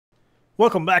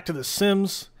Welcome back to The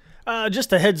Sims.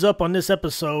 Just a heads up on this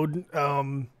episode.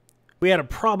 We had a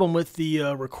problem with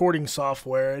the recording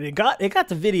software, and it got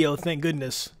the video, thank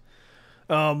goodness.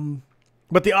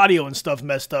 But the audio and stuff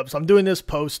messed up, so I'm doing this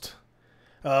post.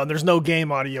 There's no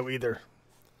game audio either.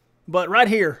 But right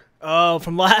here,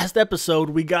 from last episode,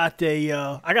 we got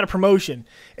I got a promotion,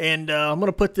 and I'm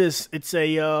gonna put this. It's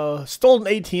a stolen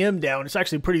ATM down. It's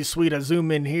actually pretty sweet. I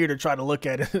zoom in here to try to look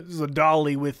at it. It's a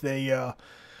dolly with a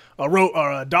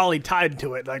dolly tied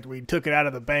to it, like we took it out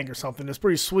of the bank or something. It's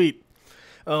pretty sweet.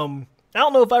 I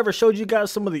don't know if I ever showed you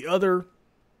guys some of the other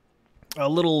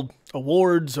little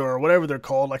awards or whatever they're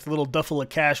called, like the little duffel of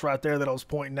cash right there that I was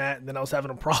pointing at, and then I was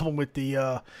having a problem with the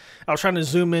I was trying to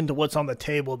zoom into what's on the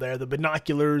table there, the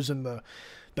binoculars and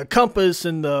the compass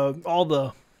and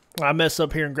I mess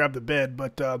up here and grab the bed,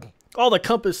 but all the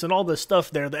compass and all the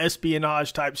stuff there, the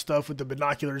espionage type stuff with the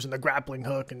binoculars and the grappling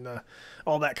hook and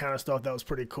all that kind of stuff, that was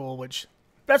pretty cool. Which,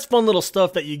 that's fun little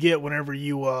stuff that you get whenever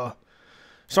you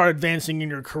start advancing in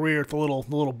your career with the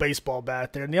little baseball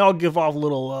bat there, and they all give off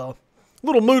little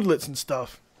moodlets and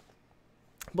stuff.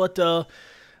 But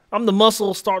I'm the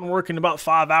muscle, starting work in about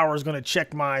 5 hours. Going to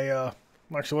check my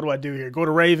actually, what do I do here? Go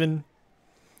to Raven,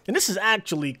 and this is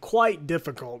actually quite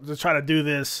difficult to try to do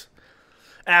this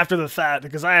after the fact,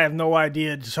 because I have no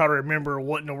idea to try to remember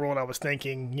what in the world I was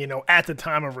thinking, at the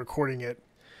time of recording it.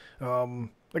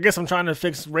 I guess I'm trying to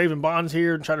fix Raven Bonds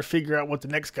here and try to figure out what the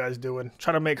next guy's doing.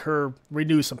 Try to make her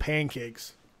redo some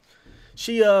pancakes.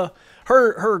 She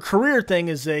her career thing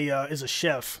is a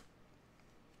chef.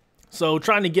 So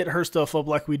trying to get her stuff up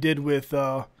like we did with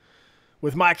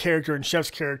my character and Chef's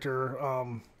character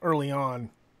early on.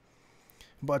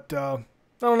 But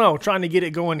I don't know, trying to get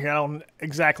it going here. I don't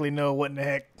exactly know what in the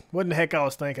heck I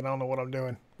was thinking. I don't know what I'm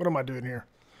doing. What am I doing here?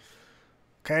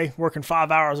 Okay, working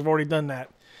 5 hours. I've already done that.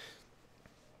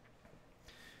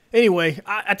 Anyway,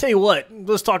 I tell you what,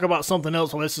 let's talk about something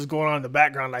else while this is going on in the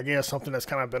background, I guess. Something that's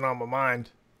kind of been on my mind.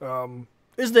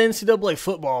 Is the NCAA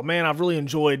football. Man, I've really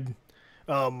enjoyed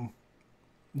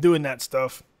doing that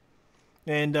stuff.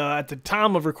 And at the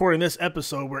time of recording this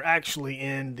episode, we're actually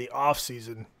in the off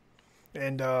season.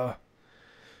 And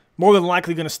more than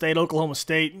likely going to stay at Oklahoma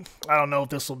State. I don't know if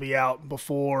this will be out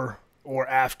before or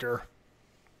after.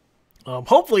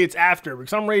 Hopefully it's after,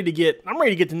 because I'm ready to get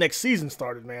the next season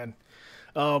started, man.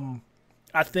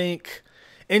 I think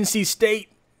NC State,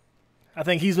 I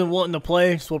think he's been wanting to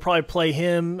play, so we'll probably play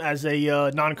him as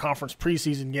a non-conference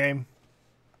preseason game.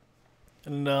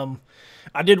 And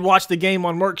I did watch the game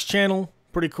on Merck's channel.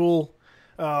 Pretty cool.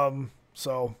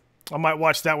 So I might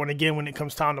watch that one again when it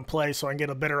comes time to play, so I can get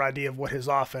a better idea of what his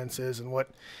offense is and what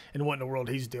in the world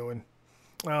he's doing.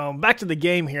 Back to the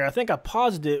game here. I think I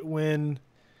paused it when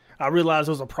I realized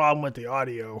there was a problem with the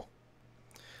audio.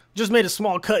 Just made a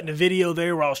small cut in the video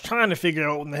there where I was trying to figure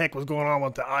out what the heck was going on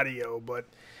with the audio. But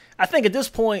I think at this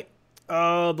point,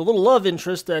 the little love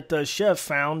interest that Chef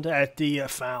found at the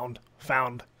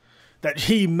found that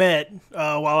he met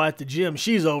while at the gym,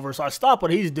 she's over. So I stopped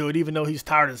what he's doing, even though he's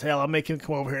tired as hell. I make him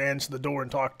come over here, answer the door,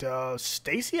 and talk to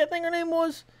Stacy, I think her name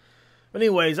was. But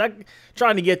anyways, I'm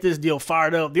trying to get this deal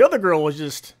fired up. The other girl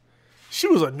was she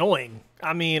was annoying.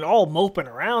 I mean, all moping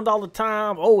around all the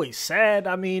time, always sad.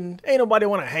 I mean, ain't nobody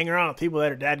want to hang around with people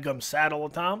that are dadgum sad all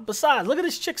the time. Besides, look at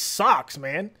this chick's socks,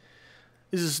 man.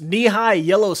 This is knee-high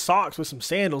yellow socks with some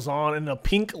sandals on and a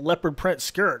pink leopard print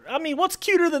skirt. I mean, what's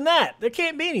cuter than that? There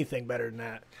can't be anything better than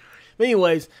that. But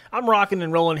anyways, I'm rocking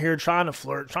and rolling here, trying to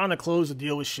flirt, trying to close the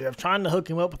deal with Chef, trying to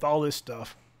hook him up with all this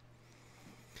stuff.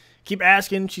 Keep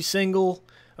asking, she's single.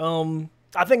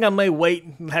 I think I may wait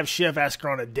and have Chef ask her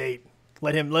on a date.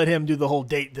 Let him do the whole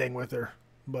date thing with her.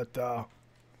 But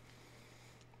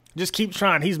just keep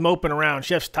trying. He's moping around.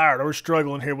 Chef's tired. We're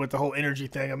struggling here with the whole energy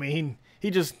thing. I mean,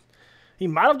 he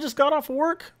might have just got off of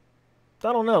work.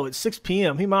 I don't know. It's 6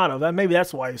 p.m. He might have. Maybe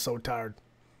that's why he's so tired.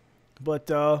 But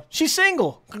she's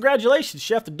single. Congratulations,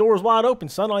 Chef. The door's wide open,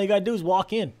 son. All you got to do is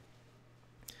walk in.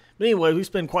 But anyway, we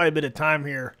spend quite a bit of time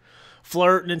here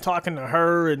flirting and talking to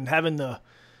her and having the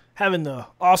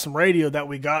awesome radio that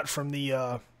we got from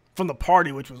the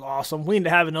party, which was awesome. We need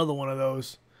to have another one of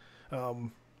those.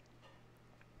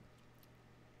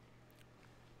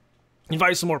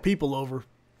 Invite some more people over.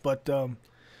 But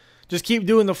just keep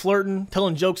doing the flirting,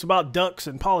 telling jokes about ducks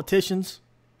and politicians.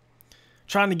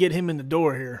 Trying to get him in the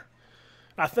door here.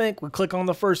 I think we click on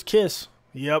the first kiss.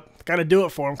 Yep, got to do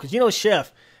it for him. Because,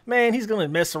 Chef, man, he's going to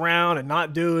mess around and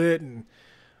not do it and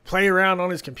play around on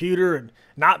his computer and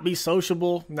not be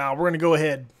sociable. Now, we're going to go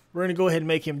ahead. We're going to go ahead and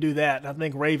make him do that. I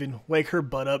think Raven, wake her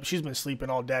butt up. She's been sleeping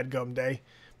all dadgum day.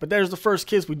 But there's the first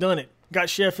kiss. We done it. Got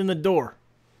Chef in the door.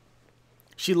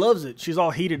 She loves it. She's all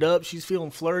heated up. She's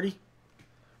feeling flirty.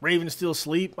 Raven's still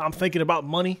asleep. I'm thinking about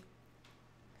money.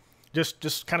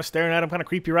 Just kind of staring at him, kind of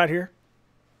creepy right here.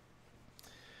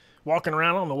 Walking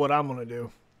around, I don't know what I'm going to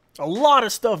do. A lot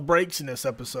of stuff breaks in this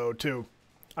episode, too.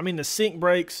 I mean, the sink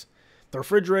breaks. The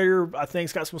refrigerator, I think,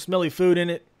 has got some smelly food in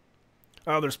it.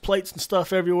 There's plates and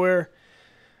stuff everywhere.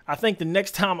 I think the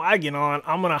next time I get on,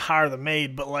 I'm going to hire the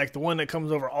maid, but like the one that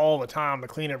comes over all the time to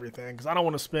clean everything. Because I don't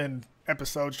want to spend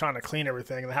episodes trying to clean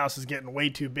everything. The house is getting way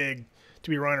too big to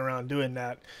be running around doing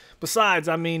that. Besides,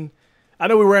 I mean, I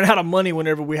know we ran out of money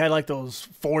whenever we had like those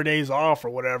 4 days off or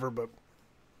whatever, but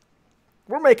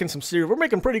we're making we're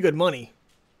making pretty good money.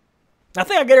 I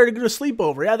think I get her to do a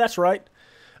sleepover. Yeah, that's right.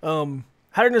 Had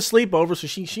her in a sleepover, so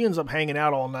she ends up hanging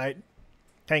out all night,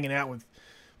 hanging out with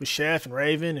Chef and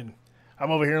Raven, and I'm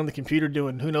over here on the computer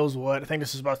doing who knows what. I think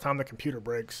this is about the time the computer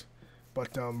breaks.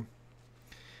 But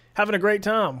having a great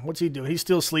time. What's he doing? He's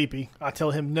still sleepy. I tell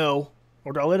him no.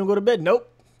 Or do I let him go to bed?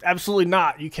 Nope. Absolutely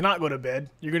not. You cannot go to bed.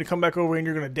 You're going to come back over and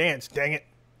you're going to dance. Dang it.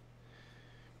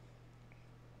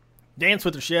 Dance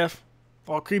with her, Chef.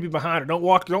 All creepy behind her. Don't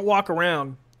walk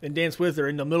around and dance with her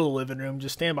in the middle of the living room.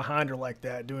 Just stand behind her like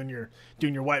that, doing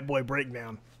your white boy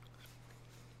breakdown.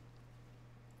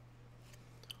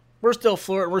 We're still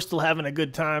flirting. We're still having a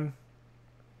good time.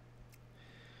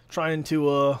 Trying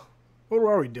to what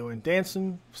are we doing?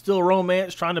 Dancing. Still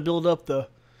romance. Trying to build up the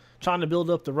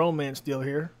romance deal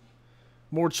here.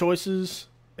 More choices.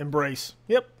 Embrace.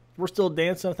 Yep. We're still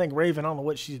dancing. I think Raven, I don't know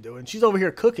what she's doing. She's over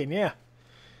here cooking. Yeah.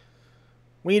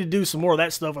 We need to do some more of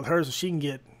that stuff with her so she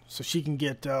can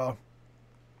get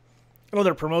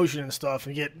another promotion and stuff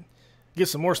and get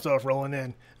some more stuff rolling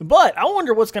in. But I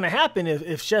wonder what's going to happen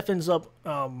if Chef ends up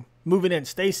moving in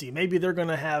Stacy. Maybe they're going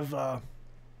to have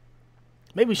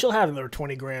maybe she'll have another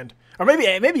 20 grand. Or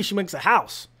maybe she makes a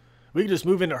house. We can just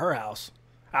move into her house.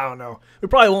 I don't know. We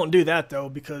probably won't do that though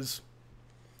because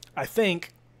I've kind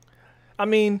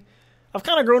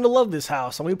of grown to love this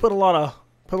house. I mean, we put a lot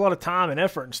of time and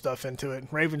effort and stuff into it.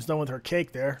 Raven's done with her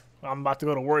cake there. I'm about to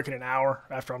go to work in an hour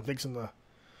after I'm fixing the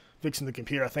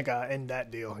computer. I think I end that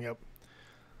deal. Yep.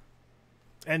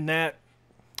 And that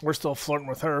we're still flirting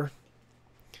with her.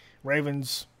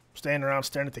 Raven's standing around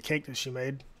staring at the cake that she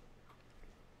made.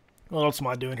 What else am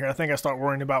I doing here? I think I start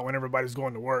worrying about when everybody's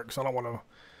going to work, so I don't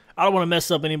want to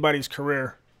mess up anybody's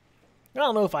career. I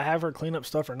don't know if I have her clean up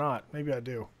stuff or not. Maybe I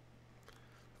do.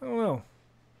 I don't know.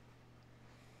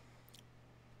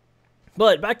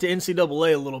 But back to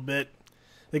NCAA a little bit.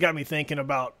 They got me thinking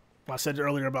about what I said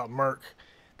earlier about Merck.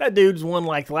 That dude's won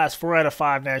like the last 4 out of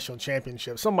 5 national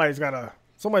championships. Somebody's got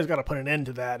to put an end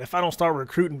to that. If I don't start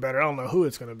recruiting better, I don't know who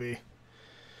it's going to be.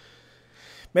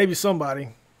 Maybe somebody.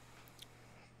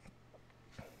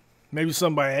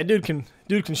 That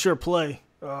dude can sure play.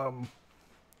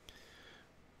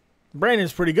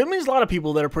 Brandon's pretty good. I mean, there's a lot of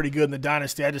people that are pretty good in the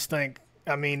dynasty. I just think,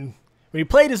 when he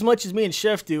played as much as me and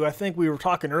Chef do, I think we were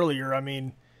talking earlier.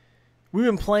 We've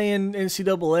been playing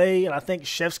NCAA, and I think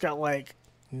Chef's got like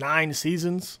 9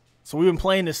 seasons. So we've been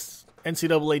playing this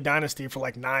NCAA dynasty for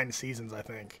like 9 seasons, I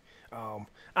think. I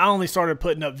only started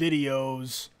putting up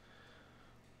videos,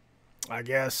 I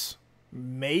guess,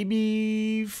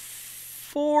 maybe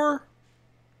 4.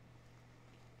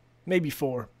 Maybe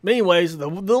 4. But anyways, the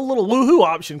little woohoo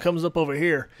option comes up over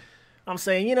here. I'm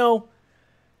saying,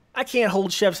 I can't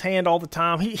hold Chef's hand all the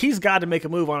time. He's got to make a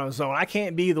move on his own. I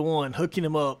can't be the one hooking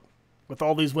him up with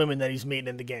all these women that he's meeting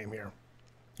in the game here.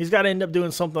 He's got to end up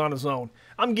doing something on his own.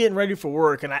 I'm getting ready for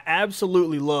work, and I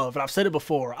absolutely love, and I've said it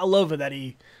before, I love it that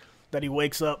he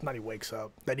wakes up,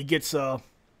 that he gets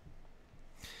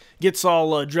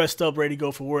all dressed up, ready to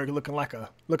go for work, looking like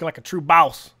a true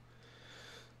boss.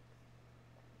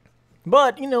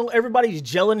 But, everybody's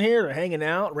gelling here. They're hanging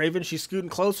out. Raven, she's scooting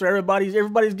closer. Everybody's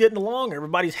getting along.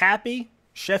 Everybody's happy.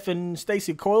 Chef and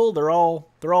Stacy Coyle, they're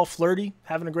all flirty,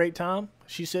 having a great time.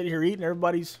 She's sitting here eating.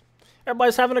 Everybody's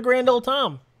having a grand old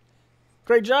time.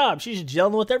 Great job. She's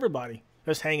gelling with everybody.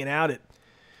 Just hanging out at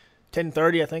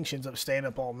 10:30. I think she ends up staying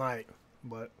up all night.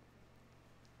 But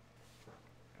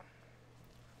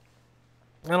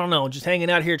I don't know. Just hanging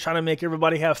out here, trying to make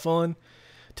everybody have fun.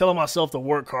 Telling myself to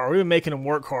work hard. We've been making them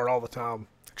work hard all the time.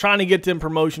 Trying to get them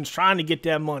promotions, trying to get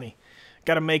that money.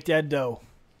 Got to make that dough.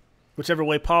 Whichever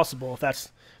way possible. If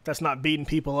that's not beating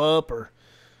people up or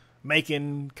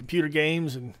making computer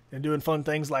games and doing fun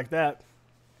things like that.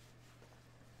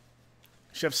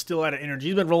 Chef's still out of energy.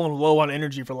 He's been rolling low on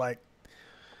energy for like,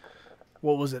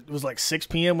 what was it? It was like 6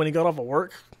 p.m. when he got off of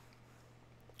work.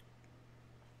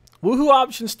 Woohoo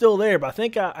option's still there, but I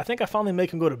think I finally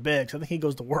make him go to bed because I think he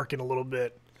goes to work in a little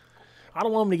bit. I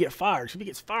don't want him to get fired. If he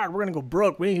gets fired, we're gonna go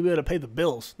broke. We ain't gonna be able to pay the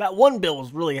bills. That one bill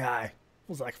was really high. It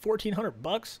was like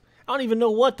 $1,400. I don't even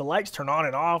know what the lights turn on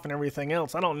and off and everything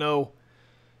else. I don't know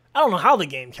how the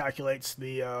game calculates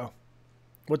the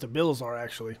what the bills are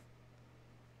actually.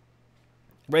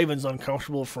 Raven's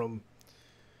uncomfortable from,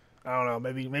 I don't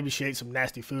know, maybe she ate some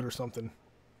nasty food or something.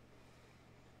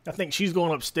 I think she's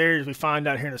going upstairs. We find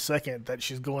out here in a second that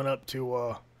she's going up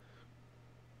to,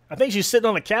 I think she's sitting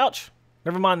on the couch.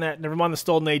 Never mind that. Never mind the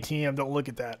stolen ATM. Don't look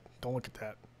at that. Don't look at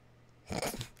that.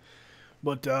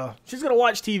 But she's going to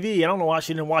watch TV. I don't know why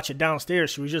she didn't watch it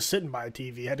downstairs. She was just sitting by a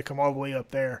TV. Had to come all the way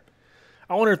up there.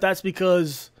 I wonder if that's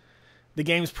because the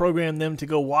game's programmed them to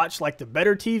go watch like the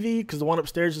better TV because the one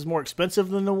upstairs is more expensive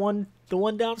than the one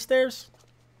downstairs.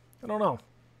 I don't know.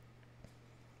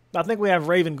 I think we have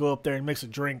Raven go up there and mix a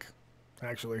drink,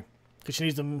 actually, because she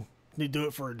needs to do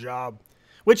it for her job,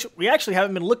 which we actually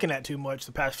haven't been looking at too much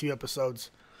the past few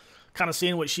episodes. Kind of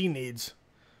seeing what she needs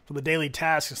for the daily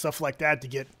tasks and stuff like that to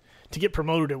get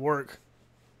promoted at work.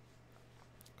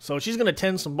 So she's gonna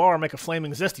tend some bar, and make a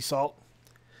flaming zesty salt,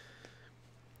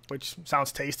 which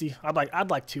sounds tasty. I'd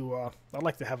like to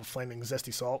have a flaming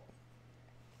zesty salt.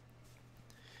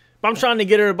 But I'm trying to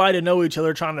get everybody to know each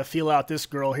other, trying to feel out this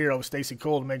girl here with Stacey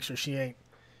Cole to make sure she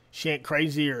ain't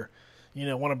crazy or,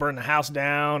 want to burn the house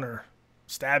down or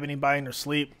stab anybody in their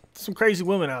sleep. Some crazy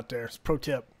women out there. It's a pro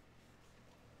tip.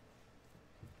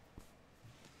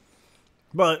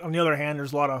 But on the other hand,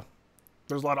 there's a lot of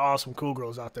awesome cool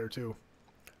girls out there too.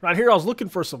 Right here, I was looking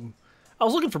for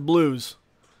blues.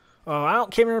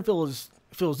 Can't remember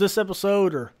if it was this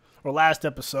episode or last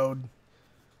episode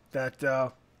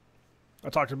that I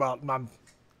talked about my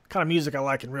kind of music I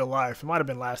like in real life. It might have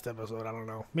been last episode. I don't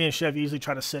know. Me and Chef usually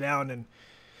try to sit down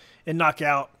and knock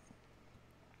out,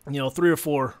 3 or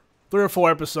 4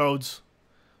 episodes.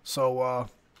 So,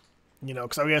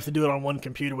 because we have to do it on one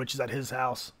computer, which is at his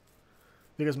house,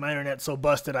 because my internet's so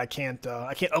busted I can't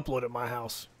upload at my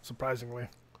house. Surprisingly,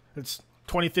 it's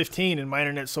 2015 and my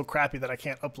internet's so crappy that I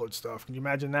can't upload stuff. Can you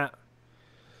imagine that?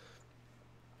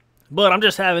 But I'm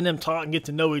just having them talk and get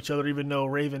to know each other, even though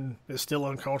Raven is still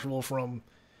uncomfortable from,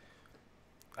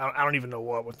 I don't even know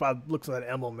what. If I look at that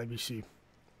emblem, maybe she,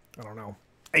 I don't know,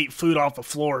 ate food off the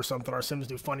floor or something. Our Sims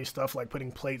do funny stuff like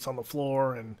putting plates on the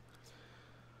floor and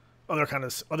other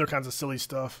kinds of silly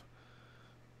stuff.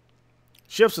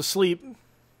 Chef's asleep.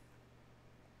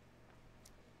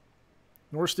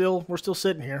 We're still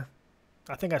sitting here.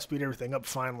 I think I speed everything up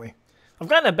finally. I've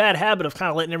gotten a bad habit of kind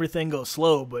of letting everything go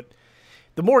slow, but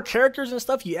the more characters and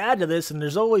stuff you add to this, and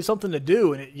there's always something to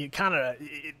do, and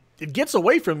it gets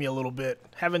away from you a little bit,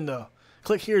 having to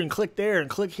click here and click there and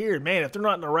click here. Man, if they're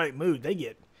not in the right mood, they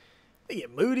get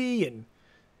moody, and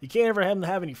you can't ever have them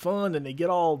have any fun, and they get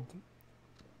all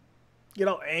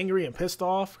angry and pissed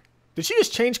off. Did she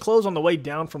just change clothes on the way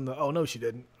down from the? Oh no, she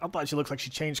didn't. I thought she looked like she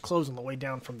changed clothes on the way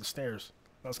down from the stairs.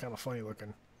 That was kind of funny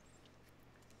looking.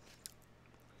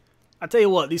 I tell you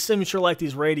what, these Sims sure like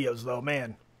these radios though,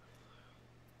 man.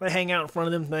 They hang out in front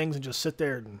of them things and just sit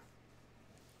there and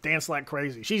dance like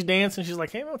crazy. She's dancing. She's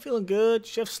like, hey, I'm feeling good.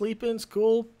 Chef's sleeping. It's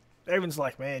cool. Everyone's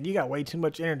like, man, you got way too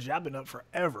much energy. I've been up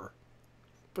forever.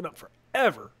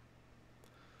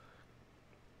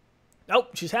 Nope,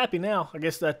 she's happy now. I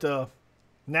guess that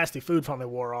nasty food finally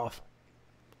wore off.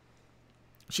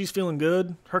 She's feeling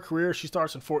good. Her career, she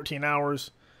starts in 14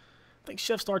 hours. I think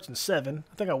Chef starts in 7.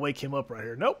 I think I'll wake him up right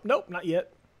here. Nope, not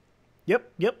yet.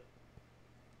 Yep.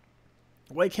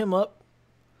 Wake him up.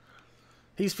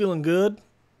 He's feeling good.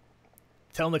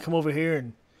 Tell him to come over here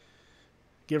and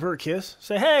give her a kiss.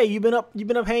 Say, hey, you been up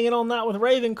hanging all night with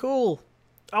Raven? Cool.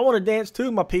 I want to dance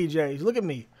too, my PJs. Look at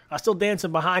me. I'm still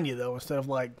dancing behind you though, instead of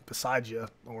like beside you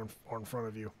or in front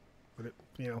of you. But it,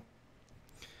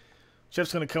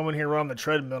 Chef's gonna come in here and run on the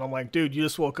treadmill. And I'm like, dude, you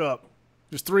just woke up.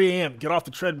 It's 3 a.m. Get off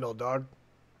the treadmill, dog.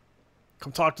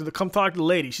 Come talk to the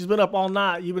lady. She's been up all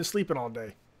night. You've been sleeping all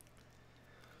day.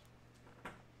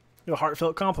 A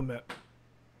heartfelt compliment.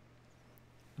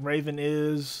 Raven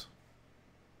is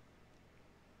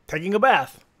taking a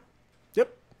bath.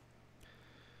 Yep.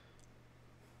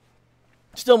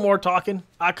 Still more talking.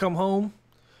 I come home.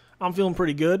 I'm feeling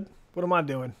pretty good. What am I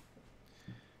doing?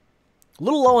 A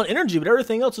little low on energy, but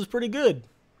everything else is pretty good.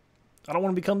 I don't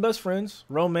want to become best friends.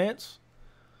 Romance.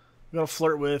 I'm going to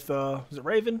flirt with, is it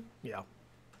Raven? Yeah. I'm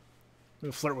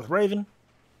going to flirt with Raven.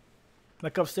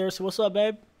 Back upstairs. Say, what's up,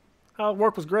 babe?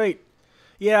 Work was great.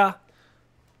 Yeah,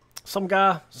 some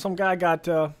guy got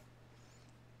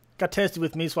tested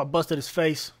with me, so I busted his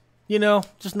face.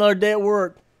 Just another day at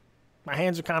work. My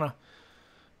hands are kind of,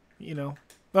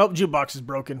 oh, jukebox is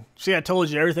broken. See, I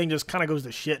told you, everything just kind of goes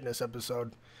to shit in this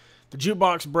episode. The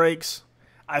jukebox breaks.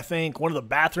 I think one of the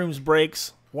bathrooms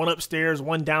breaks. One upstairs,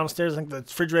 one downstairs. I think the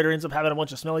refrigerator ends up having a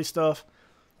bunch of smelly stuff.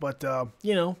 But,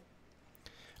 you know,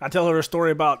 I tell her a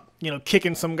story about, you know,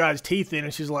 kicking some guy's teeth in,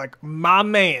 and she's like, my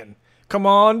man, come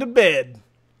on to bed.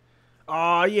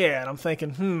 Aw, yeah. And I'm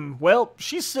thinking, well,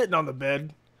 she's sitting on the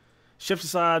bed. Shift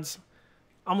decides,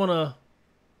 I'm going to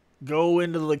go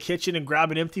into the kitchen and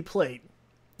grab an empty plate.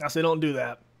 I said, don't do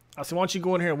that. I said, why don't you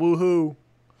go in here and woohoo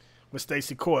with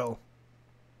Stacy Coyle?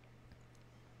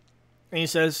 And he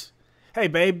says, hey,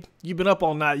 babe, you've been up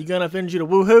all night. You got enough energy to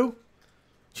woohoo?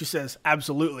 She says,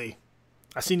 absolutely.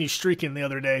 I seen you streaking the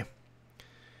other day.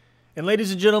 And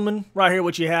ladies and gentlemen, right here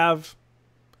what you have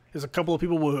is a couple of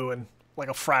people woohooing like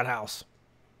a frat house.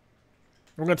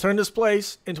 We're going to turn this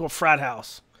place into a frat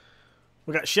house.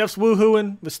 We got chefs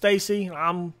woohooing with Stacy.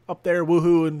 I'm up there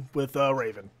woohooing with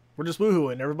Raven. We're just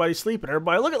woohooing. Everybody's sleeping.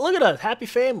 Everybody, look at us, happy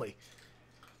family.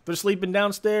 They're sleeping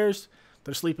downstairs.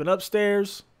 They're sleeping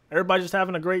upstairs. Everybody's just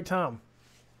having a great time.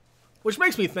 Which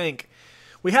makes me think,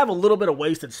 we have a little bit of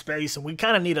wasted space, and we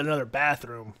kind of need another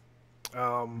bathroom. We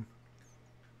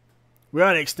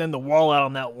ought to extend the wall out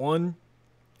on that one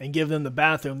and give them the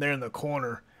bathroom there in the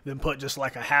corner, then put just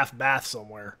like a half bath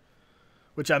somewhere.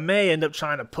 Which I may end up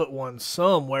trying to put one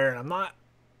somewhere, and I'm not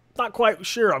quite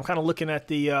sure. I'm kind of looking at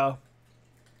the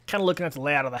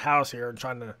layout of the house here and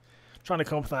trying to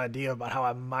come up with an idea about how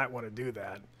I might want to do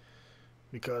that.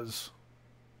 Because,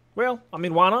 well, I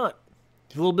mean, why not?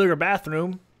 It's a little bigger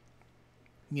bathroom.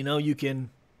 You know, you can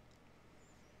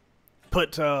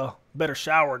put better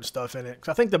shower and stuff in it. Because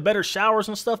I think the better showers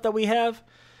and stuff that we have,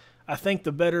 I think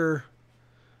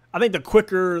the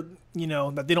quicker, you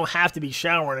know, that they don't have to be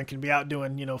showering and can be out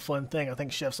doing, you know, fun thing. I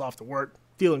think chef's off to work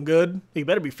feeling good. He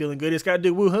better be feeling good. He's got to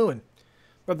do woohooing.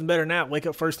 Nothing better than that. Wake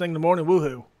up first thing in the morning,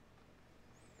 woohoo.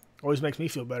 Always makes me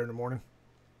feel better in the morning.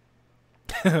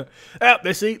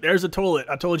 See, there's the toilet.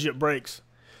 I told you it breaks.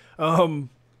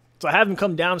 So I have him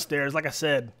come downstairs. Like I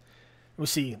said, we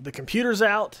see the computer's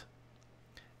out.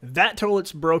 That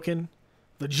toilet's broken.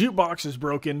 The jukebox is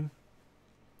broken.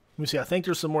 Let me see. I think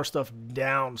there's some more stuff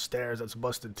downstairs that's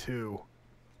busted too.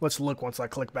 Let's look once I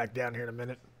click back down here in a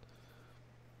minute.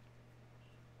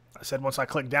 I said once I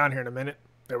click down here in a minute.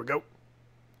 There we go.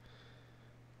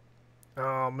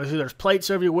 There's plates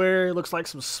everywhere. It looks like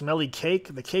some smelly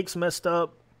cake. The cake's messed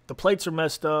up. The plates are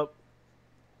messed up.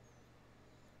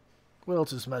 What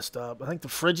else is messed up? I think the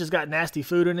fridge has got nasty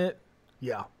food in it.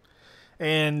 Yeah.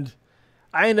 And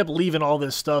I end up leaving all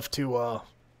this stuff to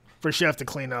for Chef to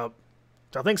clean up.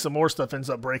 So I think some more stuff ends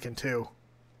up breaking too.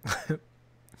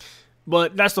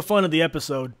 But that's the fun of the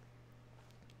episode.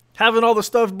 Having all the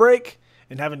stuff break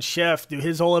and having Chef do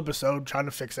his whole episode trying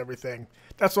to fix everything.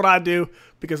 That's what I do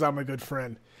because I'm a good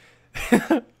friend.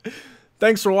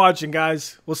 Thanks for watching,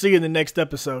 guys. We'll see you in the next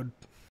episode.